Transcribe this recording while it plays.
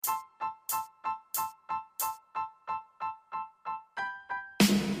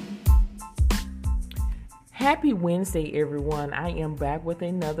Happy Wednesday, everyone. I am back with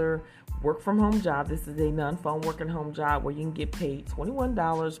another work from home job. This is a non-phone work at home job where you can get paid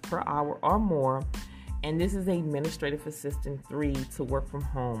 $21 per hour or more. And this is a administrative assistant 3 to work from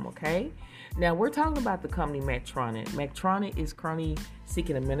home, okay? Now, we're talking about the company Medtronic. Medtronic is currently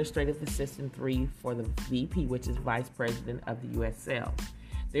seeking administrative assistant 3 for the VP, which is Vice President of the U.S. Sales.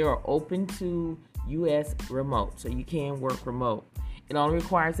 They are open to U.S. remote, so you can work remote. It only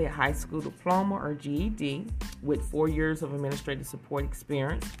requires a high school diploma or GED with 4 years of administrative support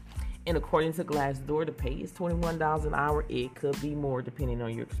experience. And according to Glassdoor, the pay is $21 an hour. It could be more depending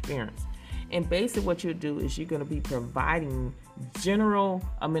on your experience. And basically what you'll do is you're going to be providing general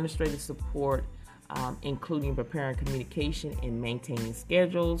administrative support, including preparing communication and maintaining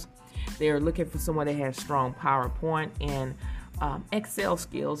schedules. They're looking for someone that has strong PowerPoint and Excel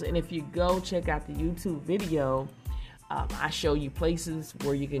skills. And if you go check out the YouTube video, I show you places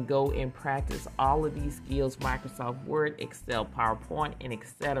where you can go and practice all of these skills: Microsoft Word, Excel, PowerPoint, and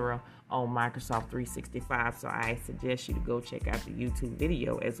etc. on Microsoft 365. So I suggest you to go check out the YouTube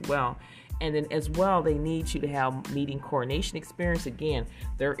video as well. And then as well, they need you to have meeting coordination experience. Again,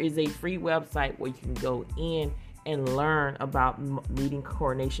 there is a free website where you can go in and learn about meeting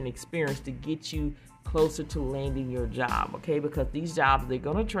coordination experience to get you closer to landing your job, okay? Because these jobs, they're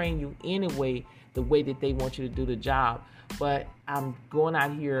going to train you anyway the way that they want you to do the job. But I'm going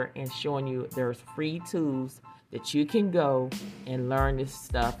out here and showing you there's free tools that you can go and learn this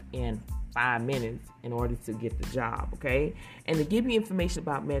stuff in 5 minutes in order to get the job, okay? And to give you information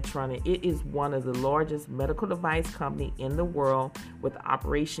about Medtronic, it is one of the largest medical device company in the world with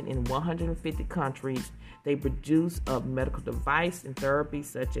operation in 150 countries. They produce medical device and therapy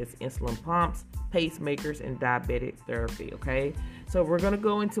such as insulin pumps, pacemakers, and diabetic therapy, okay? So we're going to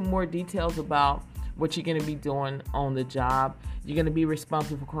go into more details about what you're going to be doing on the job. You're going to be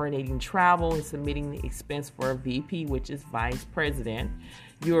responsible for coordinating travel and submitting the expense for a VP, which is Vice President.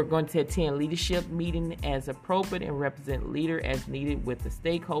 You are going to attend leadership meeting as appropriate and represent leader as needed with the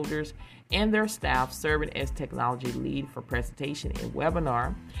stakeholders and their staff, serving as technology lead for presentation and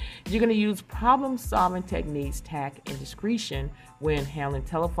webinar. You're going to use problem-solving techniques, tact, and discretion when handling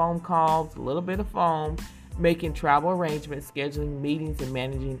telephone calls, a little bit of phone, making travel arrangements, scheduling meetings, and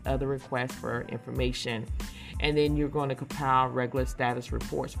managing other requests for information. And then you're going to compile regular status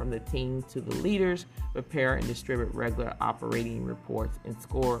reports from the team to the leaders, prepare and distribute regular operating reports and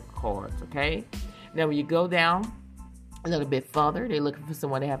scorecards, okay? Now, when you go down a little bit further, they're looking for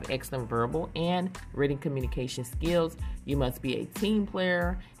someone to have excellent verbal and written communication skills. You must be a team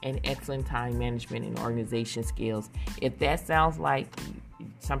player and excellent time management and organization skills. If that sounds like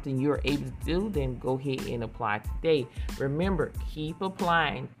something you're able to do, then go ahead and apply today. Remember, keep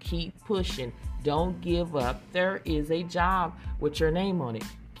applying, keep pushing, don't give up. There is a job with your name on it.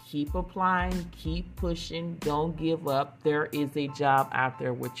 Keep applying, keep pushing, don't give up. There is a job out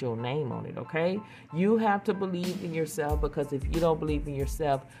there with your name on it, okay? You have to believe in yourself, because if you don't believe in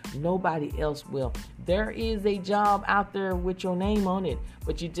yourself, nobody else will. There is a job out there with your name on it,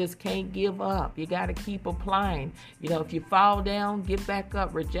 but you just can't give up. You got to keep applying. You know, if you fall down, get back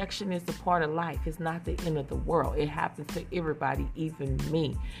up. Rejection is a part of life. It's not the end of the world. It happens to everybody, even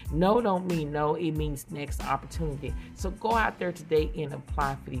me. No don't mean no. It means next opportunity. So go out there today and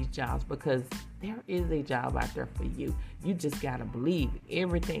apply for these jobs, because there is a job out there for you. You just got to believe.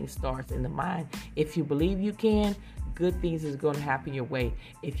 Everything starts in the mind. If you believe you can, good things is going to happen your way.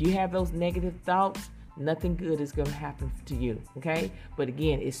 If you have those negative thoughts, nothing good is going to happen to you, okay? But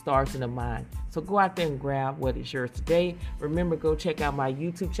again, it starts in the mind. So go out there and grab what is yours today. Remember, go check out my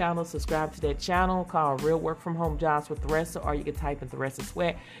YouTube channel. Subscribe to that channel called Real Work From Home Jobs with Theresa, or you can type in Theresa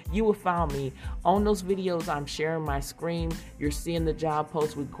Sweat. You will find me on those videos. I'm sharing my screen. You're seeing the job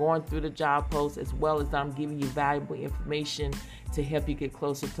posts. We're going through the job posts, as well as I'm giving you valuable information to help you get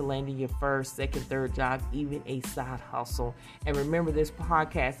closer to landing your first, second, third job, even a side hustle. And remember, this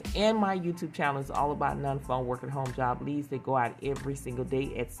podcast and my YouTube channel is all about non-phone work at home job leads. They go out every single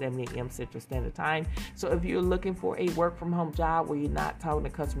day at 7 a.m. Central Standard Time. So if you're looking for a work from home job where you're not talking to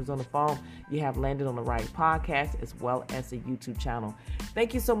customers on the phone, you have landed on the right podcast as well as a YouTube channel.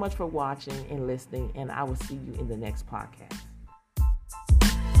 Thank you so much for watching and listening, and I will see you in the next podcast.